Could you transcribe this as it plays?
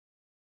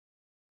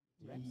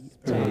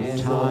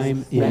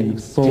Time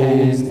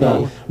enfolds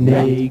the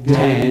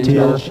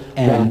negative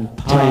and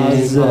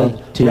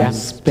positive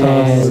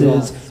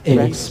spaces,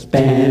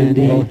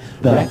 expanding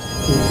the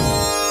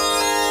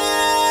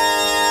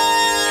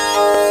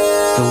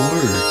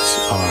words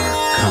are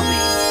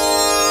coming.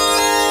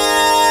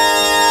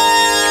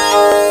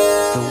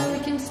 So we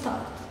can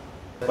start.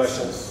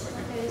 Questions?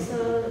 Okay, so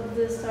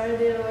the story that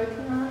you're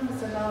working on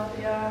is about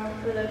your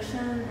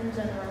production in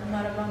general,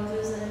 not about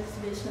this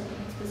exhibition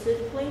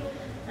specifically.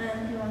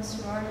 And he wants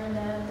to warn you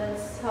that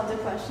that's how the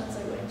questions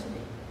are going to be.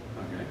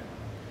 Okay.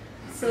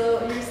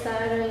 So you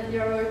started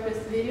your work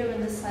with video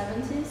in the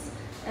 70s,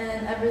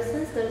 and ever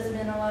since there's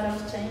been a lot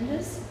of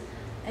changes,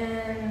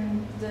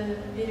 and the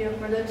video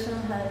production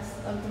has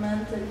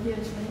augmented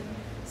hugely.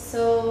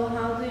 So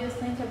how do you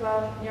think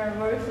about your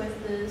work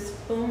with this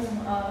boom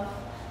of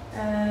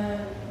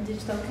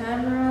digital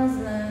cameras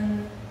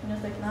and new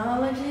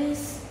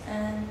technologies?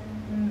 And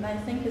I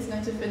think he's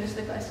going to finish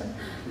the question.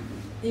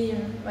 E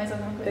mais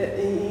alguma coisa?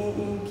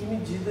 Em que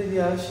medida ele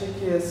acha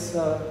que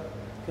essa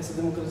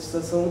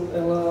democratização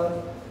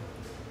ela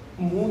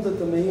muda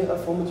também a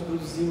forma de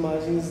produzir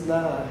imagens na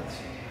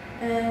arte?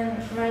 And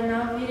right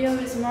now video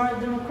is more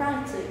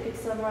democratic,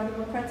 it's a more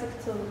democratic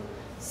tool.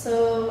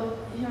 So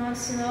he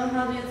wants to know,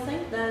 how do you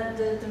think that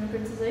the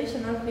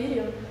democratization of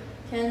video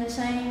can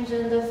change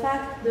and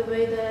affect the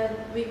way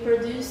that we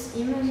produce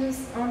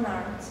images on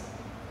art?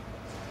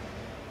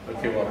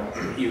 Okay, well,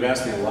 you've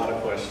asked me a lot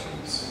of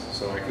questions,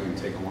 so I can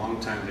take a long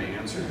time to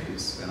answer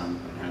these, and I'm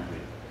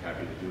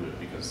happy to do it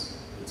because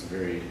it's a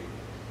very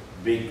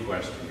big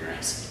question you're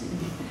asking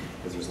me,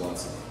 because there's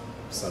lots of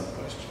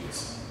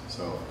sub-questions.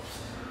 So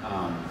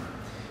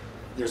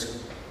there's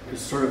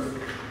sort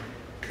of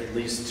at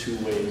least two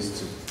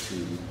ways to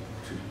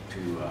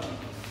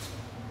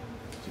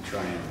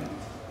try and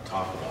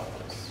talk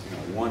about this. You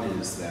know, one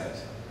is that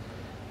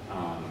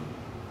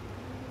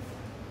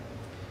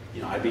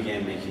you know, I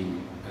began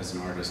making, as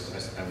an artist,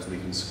 I was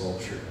making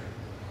sculpture.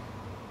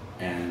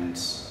 And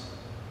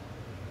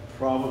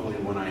probably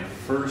when I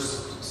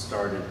first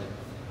started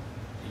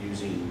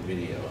using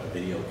video, a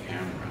video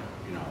camera,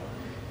 you know,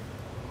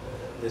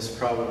 this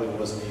probably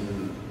wasn't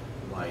even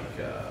like,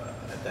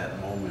 at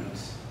that moment,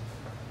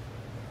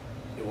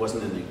 it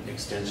wasn't an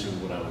extension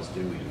of what I was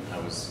doing.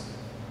 I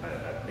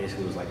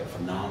basically, it was like a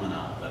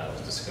phenomenon that I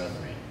was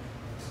discovering,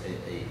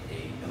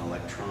 an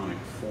electronic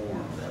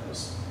form that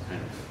was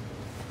kind of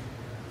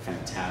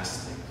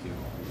fantastic, you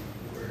know,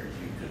 where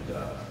you could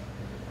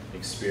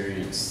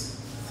experience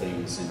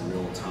things in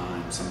real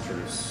time, some sort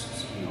of,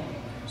 you know,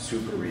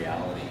 super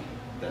reality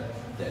that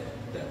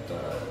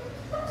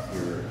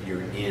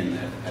you're in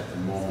at the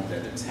moment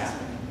that it's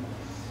happening.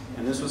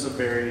 And this was a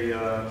very,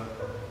 I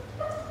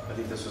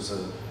think this was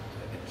a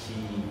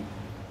key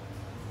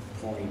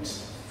point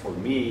for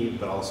me,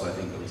 but also I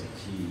think it was a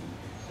key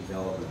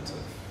development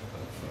of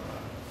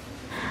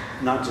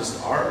not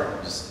just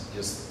art,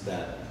 just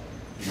that,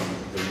 you know,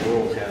 the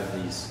world had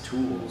these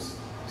tools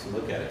to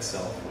look at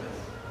itself with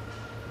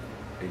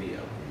video,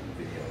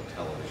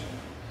 television,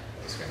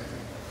 this kind of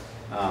thing.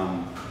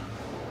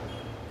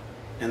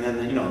 And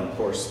then, you know, of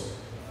course,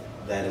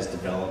 that is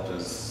developed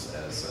as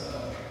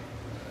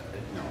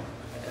you know,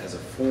 as a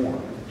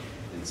form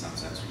in some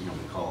sense. You know,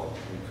 we call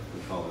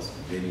this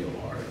video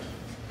art,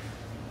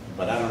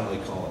 but I don't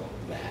really call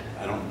it that.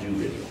 I don't do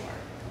video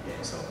art.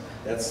 Okay, so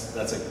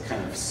that's a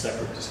kind of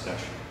separate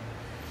discussion.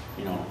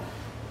 You know.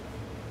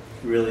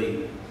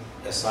 Really,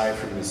 aside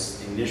from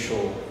this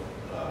initial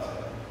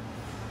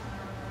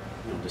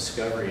you know,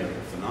 discovery of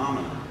the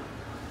phenomenon,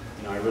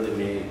 you know, I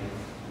really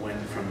went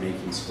from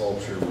making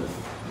sculpture with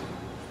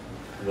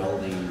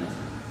welding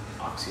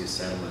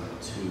oxyacetylene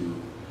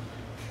to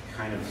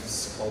kind of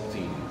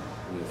sculpting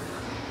with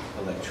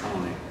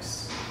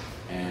electronics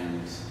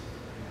and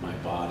my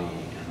body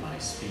and my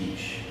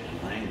speech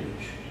and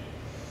language.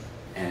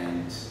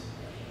 And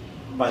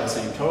by the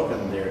same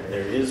token, there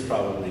is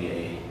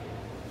probably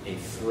a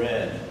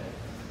thread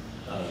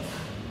of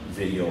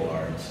video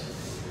art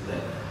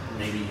that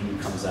maybe even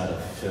comes out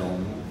of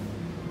film.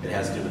 It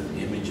has to do with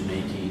image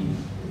making.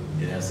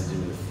 It has to do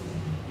with,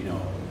 you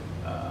know,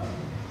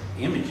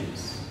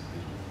 images.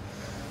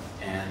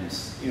 And,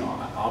 you know,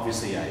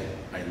 obviously I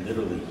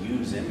literally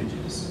use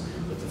images,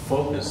 but the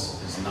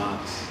focus is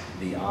not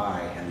the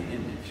eye and the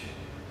image.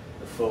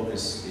 The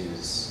focus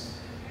is,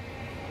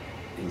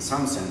 in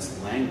some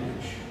sense,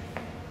 language.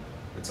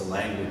 It's a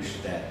language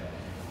that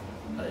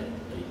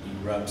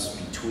erupts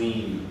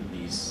between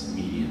these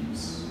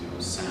mediums, you know,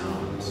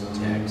 sound,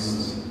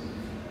 text,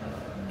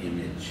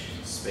 image,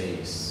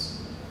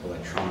 space,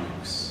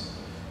 electronics,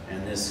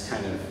 and this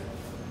kind of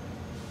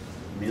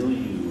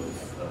milieu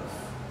of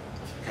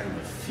kind of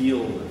a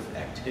field of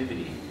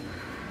activity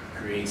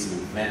creates an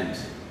event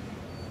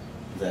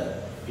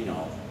that, you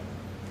know,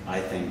 I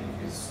think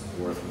is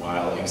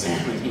worthwhile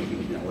examining,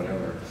 you know,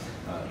 whatever,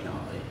 you know,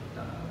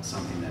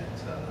 something that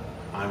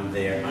I'm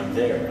there,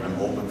 I'm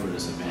open for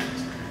this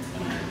event,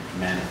 and I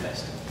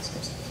manifest it in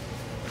some sense.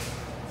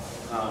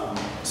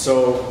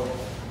 So,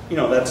 you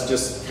know, that's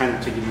just kind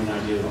of to give you an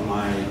idea of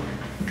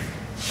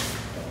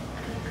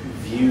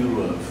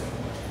view of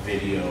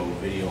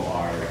video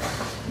art,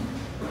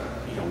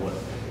 you know,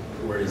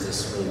 where does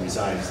this really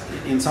reside?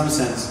 In some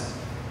sense,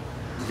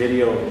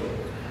 video,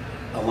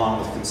 along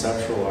with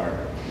conceptual art,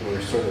 were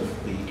sort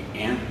of the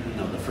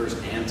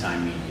first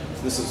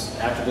anti-mediums. This is,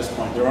 after this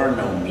point, there are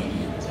no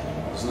mediums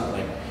anymore. It's not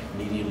like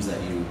mediums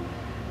that you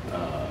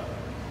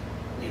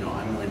know,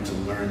 I'm going to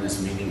learn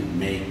this medium and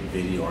make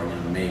video, or I'm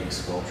going to make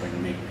sculpture, I'm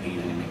going to make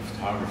painting, I'm going to make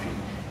photography.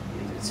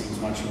 It seems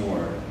much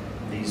more,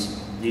 these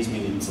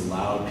mediums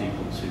allowed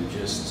people to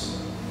just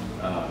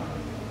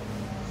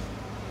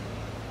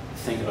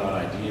think about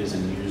ideas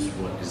and use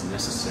what is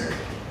necessary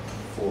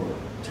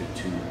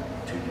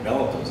to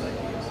develop those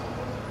ideas.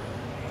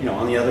 You know,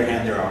 on the other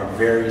hand, there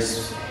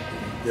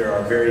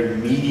are very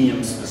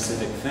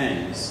medium-specific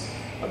things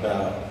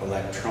about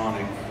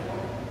electronic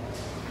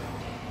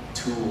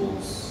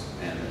tools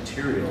and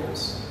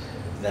materials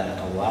that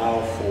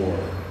allow for,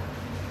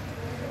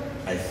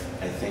 I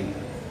think,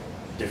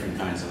 different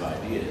kinds of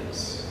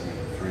ideas. I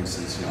mean, for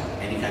instance, you know,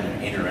 any kind of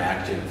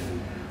interactive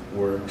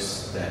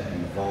works that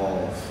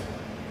involve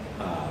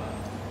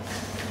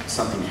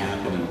something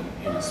happening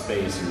in a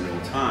space in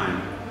real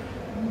time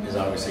is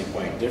obviously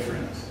quite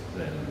different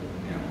than,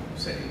 you know,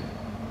 say,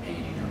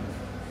 painting or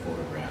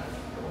photograph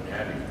or what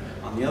have you.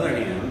 On the other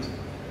hand,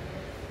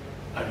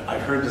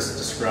 I've heard this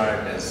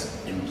described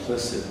as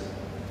implicit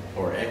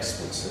or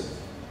explicit.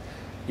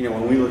 You know,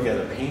 when we look at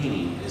a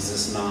painting, is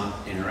this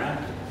not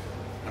interactive?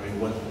 I mean,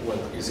 what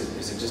is it?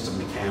 Is it just a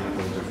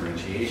mechanical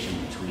differentiation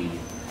between,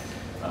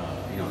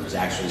 you know, there's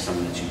actually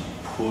something that you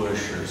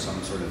push or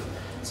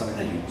something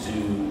that you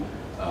do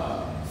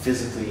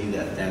physically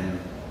that then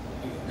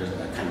there's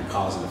a kind of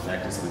cause and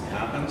effect and something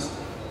happens?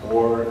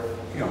 Or,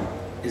 you know,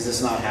 is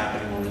this not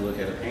happening when we look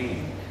at a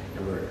painting?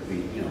 And we're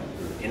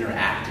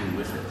interacting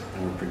with it,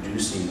 and we're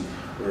producing,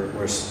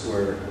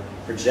 we're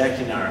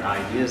projecting our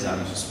ideas out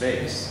into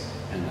space,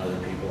 and other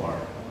people are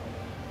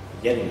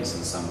getting this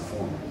in some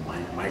form,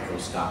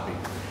 microscopic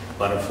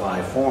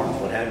butterfly forms,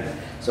 what have you.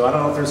 So I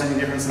don't know if there's any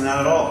difference in that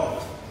at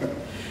all.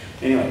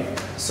 Anyway,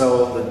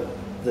 so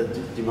the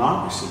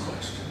democracy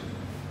question.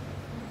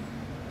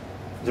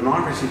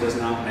 Democracy does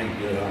not make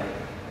good art.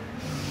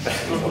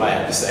 That's what I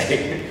have to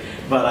say.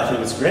 But I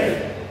think it's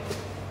great.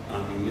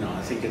 I mean, you know,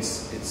 I think I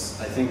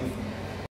think